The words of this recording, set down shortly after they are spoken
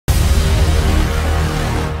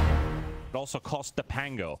also cost the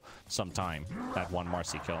Pango some time, that one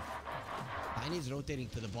Marcy kill. Tiny's rotating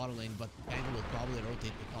to the bottom lane, but Pango will probably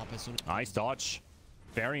rotate the top as soon as... Nice dodge.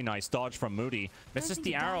 Very nice dodge from Moody. Misses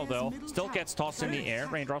the arrow, though. Still gets tossed in the air.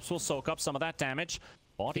 Raindrops will soak up some of that damage.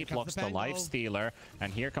 Body blocks the life stealer,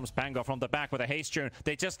 and here comes Pango from the back with a haste rune.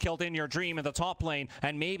 They just killed In Your Dream in the top lane,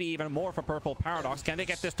 and maybe even more for Purple Paradox. Can they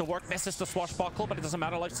get this to work? Misses the swashbuckle, but it doesn't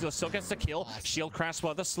matter. Life stealer still gets the kill. Shield crash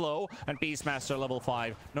with a slow, and Beastmaster level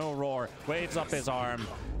 5. No roar. Waves up his arm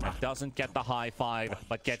and doesn't get the high five,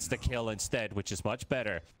 but gets the kill instead, which is much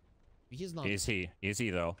better. He's not. Is he? Is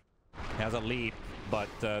he though? He has a lead, but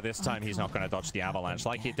this time he's not going to dodge the avalanche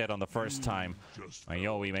like he did on the first time.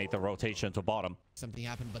 We made the rotation to bottom. Something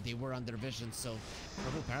happened, but they were under vision, so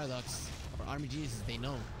Purple Paradox, or Army Jesus, they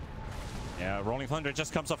know. Yeah, Rolling Thunder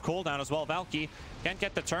just comes off cooldown as well. Valky can't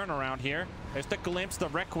get the turnaround here. There's the glimpse, the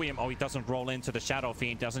Requiem. Oh, he doesn't roll into the Shadow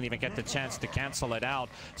Fiend. Doesn't even get the chance to cancel it out.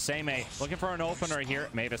 Seimei looking for an opener here.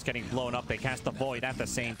 Mavis getting blown up. They cast the Void at the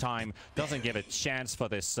same time. Doesn't give a chance for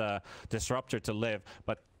this Disruptor to live,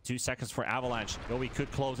 but 2 seconds for Avalanche. Though he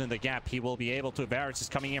could close in the gap, he will be able to. Varus is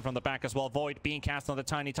coming in from the back as well. Void being cast on the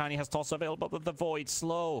Tiny. Tiny has toss available, but the Void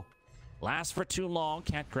slow. Lasts for too long.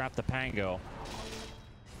 Can't grab the Pango.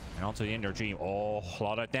 And onto the In Your Dream. Oh, a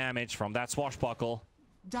lot of damage from that swashbuckle.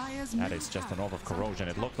 That is just an orb of corrosion.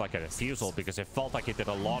 It looked like a refusal because it felt like it did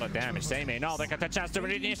a lot of damage. Seimei, now they got the chance to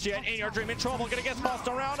initiate. In Your Dream in trouble. Gonna get tossed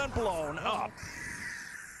around and blown up.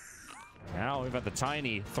 Now we've got the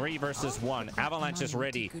Tiny 3 versus 1. Avalanche is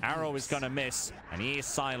ready. Arrow is gonna miss, and he is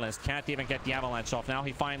silenced. Can't even get the Avalanche off. Now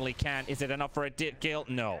he finally can. Is it enough for a kill?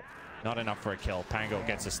 No, not enough for a kill. Pango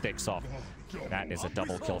gets his sticks off. That is a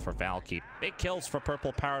double kill for Valky. Big kills for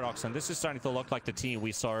Purple Paradox, and this is starting to look like the team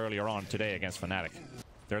we saw earlier on today against Fnatic.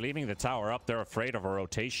 They're leaving the tower up. They're afraid of a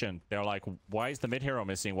rotation. They're like, why is the mid hero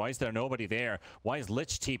missing? Why is there nobody there? Why is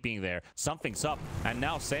Lich TPing there? Something's up. And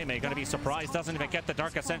now Seimei gonna be surprised. Doesn't even get the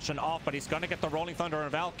Dark Ascension off, but he's gonna get the Rolling Thunder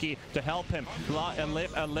and Valky to help him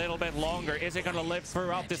live a little bit longer. Is he gonna live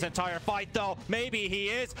throughout this entire fight though? Maybe he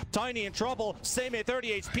is. Tiny in trouble. Seimei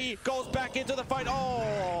 30 HP goes back into the fight.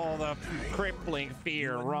 Oh, the crippling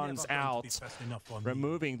fear runs out,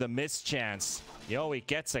 removing the mischance. He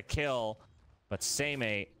gets a kill. But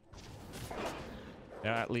Seimei,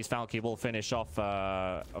 at least Valky will finish off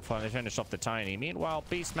the Tiny. Meanwhile,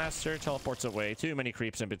 Beastmaster teleports away. Too many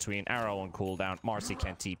creeps in between. Arrow on cooldown. Marcy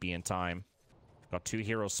can't TP in time. Got 2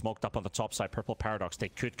 heroes smoked up on the top side. Purple Paradox. They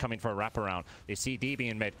could come in for a wraparound. They see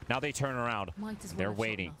DB in mid. Now they turn around. They're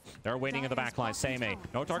waiting. They're waiting in the backline. Seimei.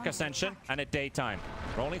 No Dark Ascension. And at daytime.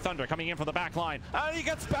 Rolling Thunder coming in from the backline. And he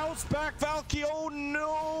gets bounced back. Valky. Oh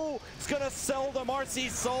no! He's going to sell the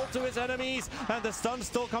Marcy's soul to his enemies. And the stun's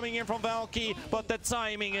still coming in from Valky. But the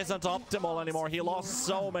timing isn't optimal anymore. He lost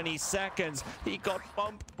so many seconds. He got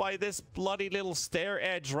bumped by this bloody little stair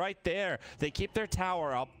edge right there. They keep their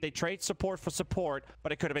tower up. They trade support for support.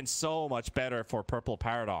 But it could have been so much better for Purple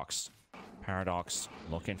Paradox. Paradox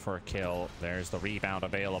looking for a kill. There's the rebound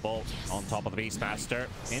available on top of the Beastmaster.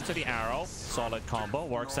 Into the arrow. Solid combo.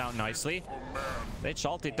 Works out nicely. Lich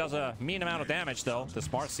ulti does a mean amount of damage though.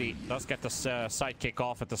 This Marcy does get the sidekick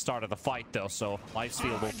off at the start of the fight though. So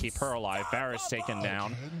Lifesteal will keep her alive. Varus taken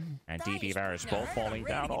down. And DB Varus both falling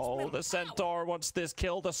down. Oh, the Centaur wants this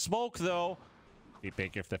kill. The smoke though. Be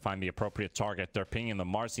big if they find the appropriate target. They're pinging the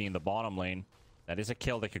Marcy in the bottom lane. That is a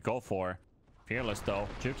kill they could go for. Fearless though,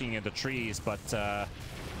 juking in the trees, but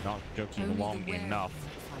not juking long enough.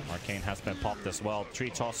 Arcane has been popped as well. Tree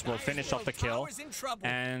toss will finish off the kill.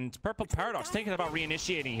 And Purple Paradox thinking about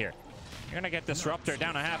reinitiating here. You're gonna get Disruptor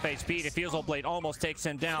down a half HP. Diffusal Blade almost takes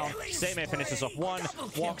him down. Seimei finishes off 1,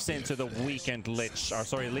 walks into the weakened Lich, or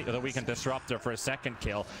sorry, the weakened Disruptor for a second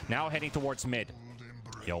kill. Now heading towards mid.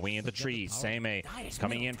 We in the trees. Seimei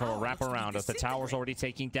coming in from a wraparound as the tower's already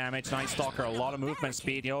taking damage. Night Stalker, a lot of movement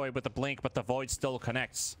speed. With the blink, but the Void still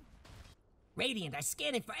connects. Radiant are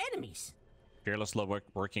scanning for enemies. Fearless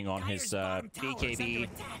working on his BKB.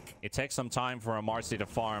 It takes some time for a Marcy to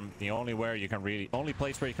farm. The only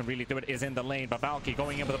place where you can really do it is in the lane. But Valky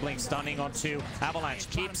going in with a blink, stunning on 2. Avalanche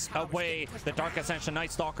keeps away the Dark Ascension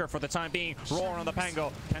Night Stalker for the time being. Roar on the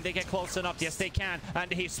Pango. Can they get close enough? Yes, they can.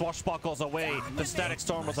 And he swashbuckles away. The Static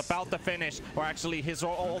Storm was about to finish, or actually his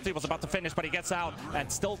ulti was about to finish, but he gets out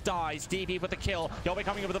and still dies. DB with the kill. Yobi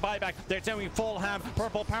coming in with a buyback. They're doing full ham.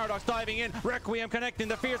 Purple Paradox diving in. Requiem connecting.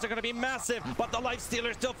 The fears are going to be massive. But the Life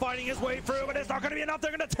Stealer still fighting his way through, but it's not going to be enough.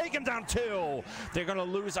 They're going to take him down too. They're going to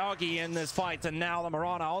lose Augie in this fight, and now the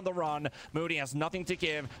Mirana on the run. Moody has nothing to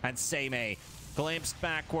give, and Seimei glimpse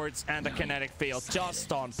backwards, and the kinetic field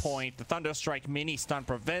just on point. The Thunderstrike mini stun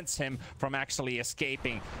prevents him from actually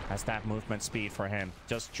escaping, as that movement speed for him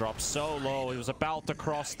just drops so low. He was about to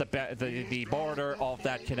cross the border of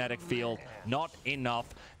that kinetic field. Not enough,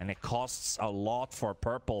 and it costs a lot for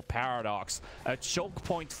Purple Paradox. A choke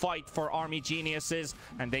point fight for Army Geniuses,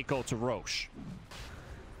 and they go to Roche.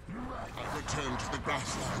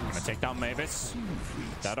 Gonna take down Mavis.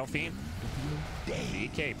 Shadow Fiend.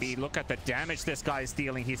 BKB, look at the damage this guy is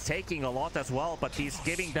dealing. He's taking a lot as well, but he's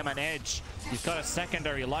giving them an edge. He's got a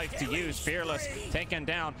secondary life to use. Fearless taken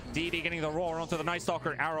down. DB getting the roar onto the Night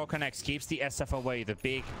Stalker. Arrow connects, keeps the SF away. The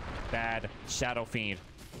big, bad Shadow Fiend.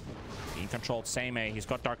 Being controlled Seimei. He's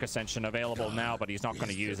got Dark Ascension available now, but he's not going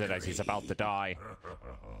to use it as he's about to die.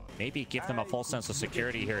 Maybe give them a full sense of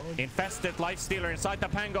security here. Infested Lifestealer inside the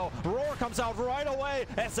Pango. Roar comes out right away.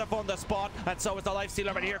 SF on the spot, and so is the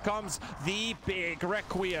Lifestealer, but here comes the big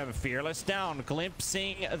Requiem. Fearless down,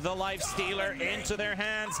 glimpsing the Lifestealer into their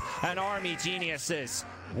hands, and Army Geniuses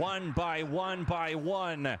one by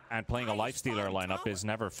one. And playing a Lifestealer lineup is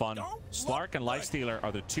never fun. Slark and Lifestealer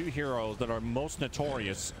are the two heroes that are most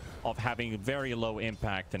notorious of having very low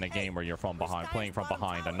impact in a game where you're from behind, playing from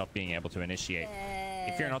behind and not being able to initiate.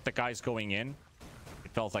 If you're not the guys going in,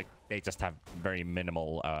 it feels like they just have very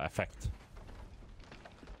minimal effect.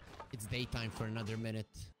 It's daytime for another minute.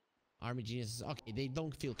 Army Geniuses, okay, they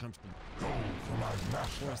don't feel comfortable.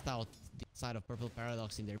 Forced out the side of Purple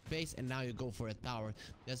Paradox in their base, and now you go for a tower.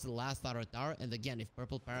 That's the last outer tower, and again, if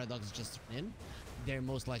Purple Paradox just in, they're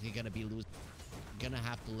most likely gonna be losing. Gonna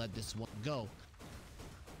have to let this one go.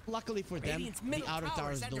 Luckily for them, the outer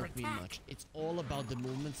towers don't mean much. It's all about the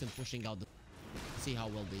movements and pushing out the... See how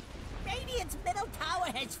well they... Radiant's middle tower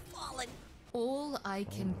has fallen. All I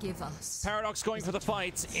can give us. Paradox going for the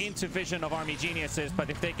fight into vision of Army Geniuses, but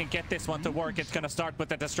if they can get this one to work, it's going to start with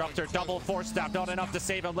the Disruptor. Double Force Staff, not enough to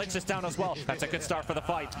save him. Lich is down as well. That's a good start for the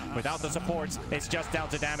fight. Without the supports, it's just down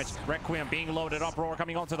to damage. Requiem being loaded up. Roar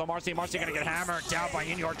coming onto the Marcy. Marcy going to get hammered down by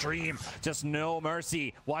In Your Dream. Just no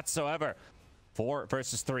mercy whatsoever. 4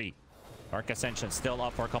 versus 3. Dark Ascension still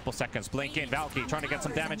up for a couple seconds. Blink in. Valky trying to get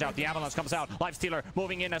some damage out. The Avalanche comes out. Lifestealer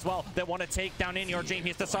moving in as well. They want to take down In Your Dream.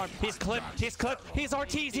 He's disarmed. He's clipped. He's clipped. He's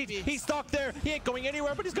RT'd. He's stuck there. He ain't going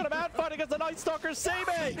anywhere, but he's going to mad fight against the Night Stalker.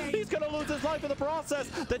 Seimei. He's going to lose his life in the process.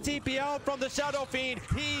 The TP out from the Shadow Fiend.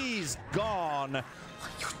 He's gone.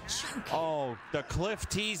 Oh, the Cliff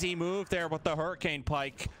Teasy move there with the Hurricane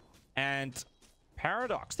Pike. And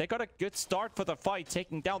Paradox, they got a good start for the fight,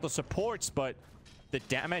 taking down the supports, but the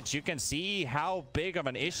damage, you can see how big of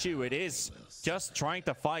an issue it is just trying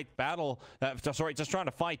to fight just trying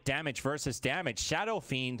to fight damage versus damage. Shadow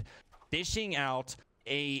Fiend dishing out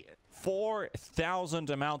a 4,000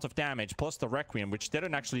 amount of damage plus the Requiem, which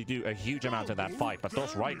didn't actually do a huge amount in that fight, but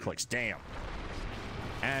those right clicks, damn.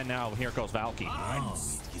 And now here goes Valky.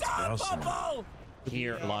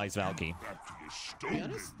 Here lies Valky. To be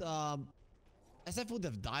honest, SF would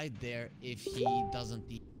have died there if he doesn't.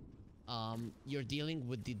 You're dealing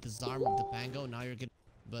with the disarm of the Pango. Now you're gonna.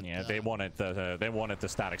 But yeah, they wanted the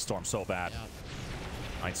Static Storm so bad.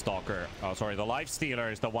 Yeah. Night Stalker. Oh, sorry. The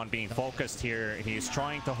Lifestealer is the one being focused here. He's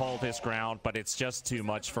trying to hold his ground, but it's just too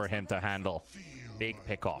much for him to handle. Big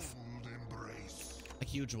pickoff. A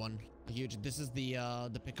huge one. A huge. This is the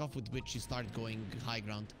pickoff with which you start going high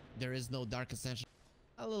ground. There is no Dark Ascension.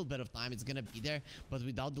 A little bit of time, it's gonna be there, but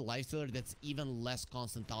without the Lifestealer, that's even less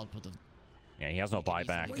constant output of. Yeah, he has no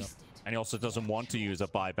buyback. And he also doesn't want to use a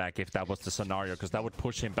buyback if that was the scenario, because that would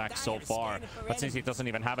push him back so far. But since he doesn't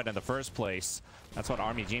even have it in the first place, that's what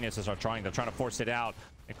Army Geniuses are trying. They're trying to force it out.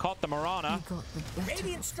 It caught the Mirana.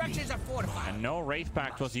 Radiant structures are fortified. And no Wraith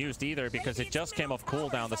Pact was used either, because it just came off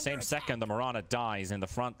cooldown the same second the Mirana dies in the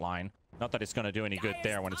front line. Not that it's going to do any good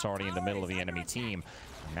there when it's already in the middle of the enemy team.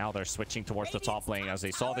 Now they're switching towards the top lane as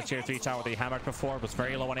they saw the tier 3 tower they hammered before. It was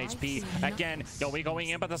very low on HP. Again, Yowie going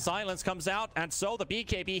in, but the silence comes out. And so the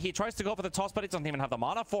BKB, he tries to go for the toss, but he doesn't even have the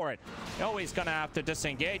mana for it. Yowie's going to have to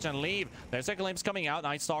disengage and leave. There's a glimpse coming out.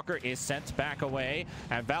 Night Stalker is sent back away.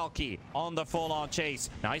 And Valky on the full-on chase.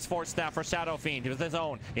 Nice Force Staff for Shadow Fiend with his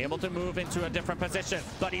own. Able to move into a different position,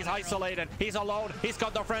 but he's isolated. He's alone. He's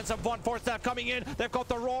got no friends of one Force Staff coming in. They've got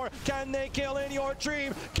the roar. Can they kill In Your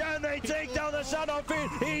Dream? Can they take down the Shadow Fiend?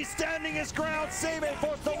 He's standing his ground. Seimei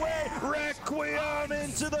forced away. Requiem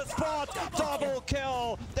into the spot. Double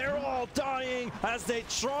kill. They're all dying as they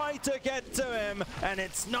try to get to him, and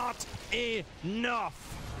it's not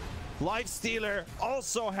enough. Lifestealer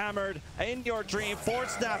also hammered. In Your Dream,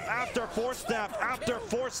 force staff after force staff after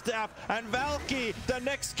force staff. And Valky, the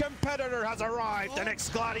next competitor, has arrived. The next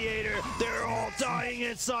gladiator. They're all dying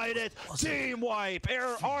inside it. Team wipe.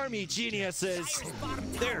 Air Army Geniuses.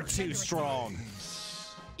 They're too strong.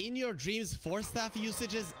 In Your Dreams, force staff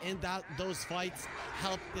usages in those fights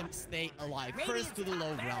helped him stay alive. First to the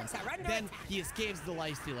low ground, then he escapes the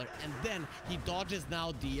Lifestealer, and then he dodges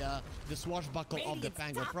now the swashbuckle of the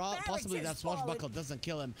Pango. Possibly that swashbuckle doesn't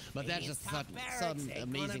kill him, but that's just some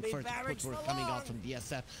amazing footwork coming out from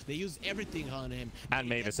DSF. They use everything on him. And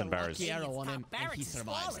Mavis and Barris. Lucky arrow on him, and he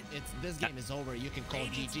survives. This game is over. You can call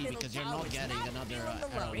GG because you're not getting another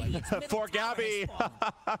arrow like it. For Gabby.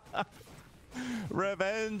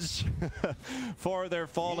 Revenge for their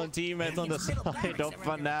fallen teammates on the side of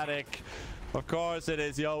Fnatic. Of course, it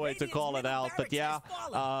is Yowie to call it out, but yeah,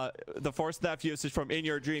 the force staff usage from In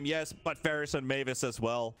Your Dream, yes, but Ferris and Mavis as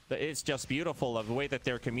well. It's just beautiful. The way that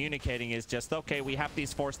they're communicating is just, okay, we have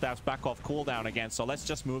these force staffs back off cooldown again, so let's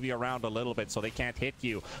just move you around a little bit so they can't hit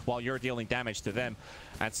you while you're dealing damage to them.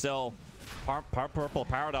 And still, Purple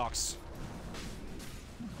Paradox.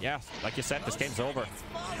 Yeah, like you said, this game's over.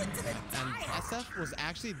 And SF was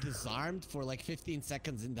actually disarmed for like 15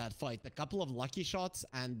 seconds in that fight. A couple of lucky shots,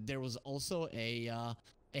 and there was also a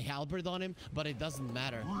halberd on him, but it doesn't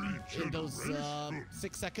matter. In those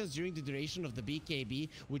 6 seconds during the duration of the BKB,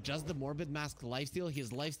 with just the Morbid Mask lifesteal, he's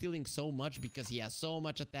lifestealing so much because he has so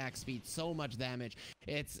much attack speed, so much damage.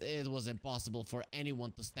 It was impossible for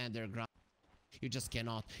anyone to stand their ground. You just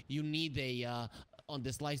cannot. You need on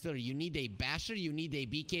this lifestealer, you need a basher, you need a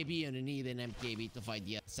BKB, and you need an MKB to fight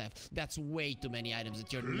the SF. That's way too many items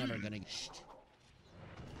that you're never gonna get.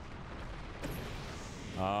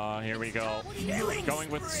 Here we go.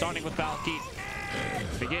 Starting with Valky.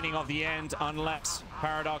 Beginning of the end, unless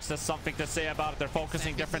Paradox has something to say about it. They're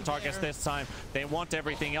focusing different targets this time. They want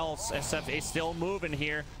everything else. SF is still moving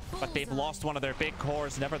here, but they've lost one of their big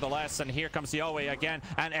cores nevertheless. And here comes Yowie again,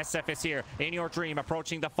 and SF is here. In Your Dream,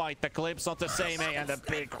 approaching the fight. The glimpse onto Seimei, and the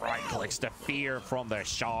big right clicks. The fear from the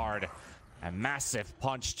shard. A massive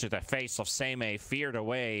punch to the face of Seimei, feared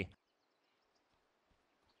away.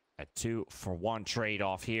 A 2-for-1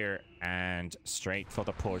 trade-off here, and straight for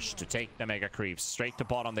the push to take the mega creeps. Straight to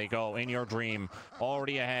bottom they go. In Your Dream,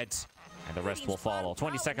 already ahead, and the rest will follow.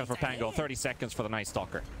 20 seconds for Pango, 30 seconds for the Night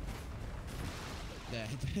Stalker.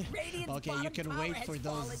 Okay, you can wait for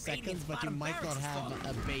those seconds, but you might not have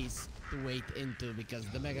a base to wait into because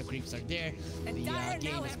the mega creeps are there. The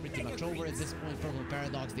game is pretty much over at this point. Purple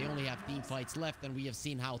Paradox, they only have team fights left, and we have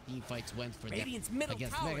seen how team fights went for them against mega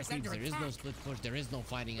creeps. There is no split push, there is no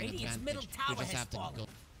fighting an advantage. You just have to go.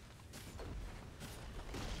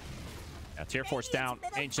 Yeah, tier 4's down,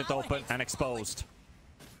 Ancient open and exposed.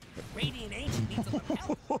 Radiant Ancient needs a little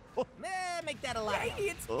help. Make that a lie.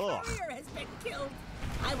 Radiant's courier has been killed.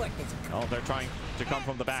 I worked as a Oh, they're trying to come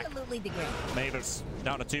from the back. Absolutely degraded. Mavis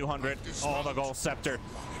down to 200. Oh, the Gold Scepter.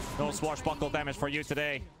 No swashbuckle damage for you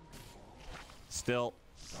today. Still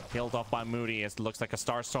killed off by Moody. It looks like a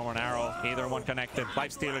Starstorm or an arrow. Either one connected.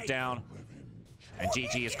 Lifestealer down. And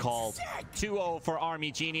GG is called. 2-0 for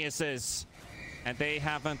Army Geniuses. And they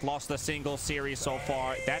haven't lost a single series so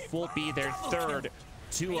far. That will be their third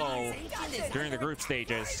 2-0 during the group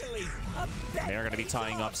stages. They're going to be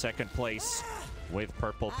tying up second place with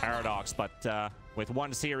Purple Paradox, but with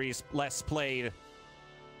one series less played,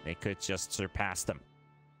 they could just surpass them.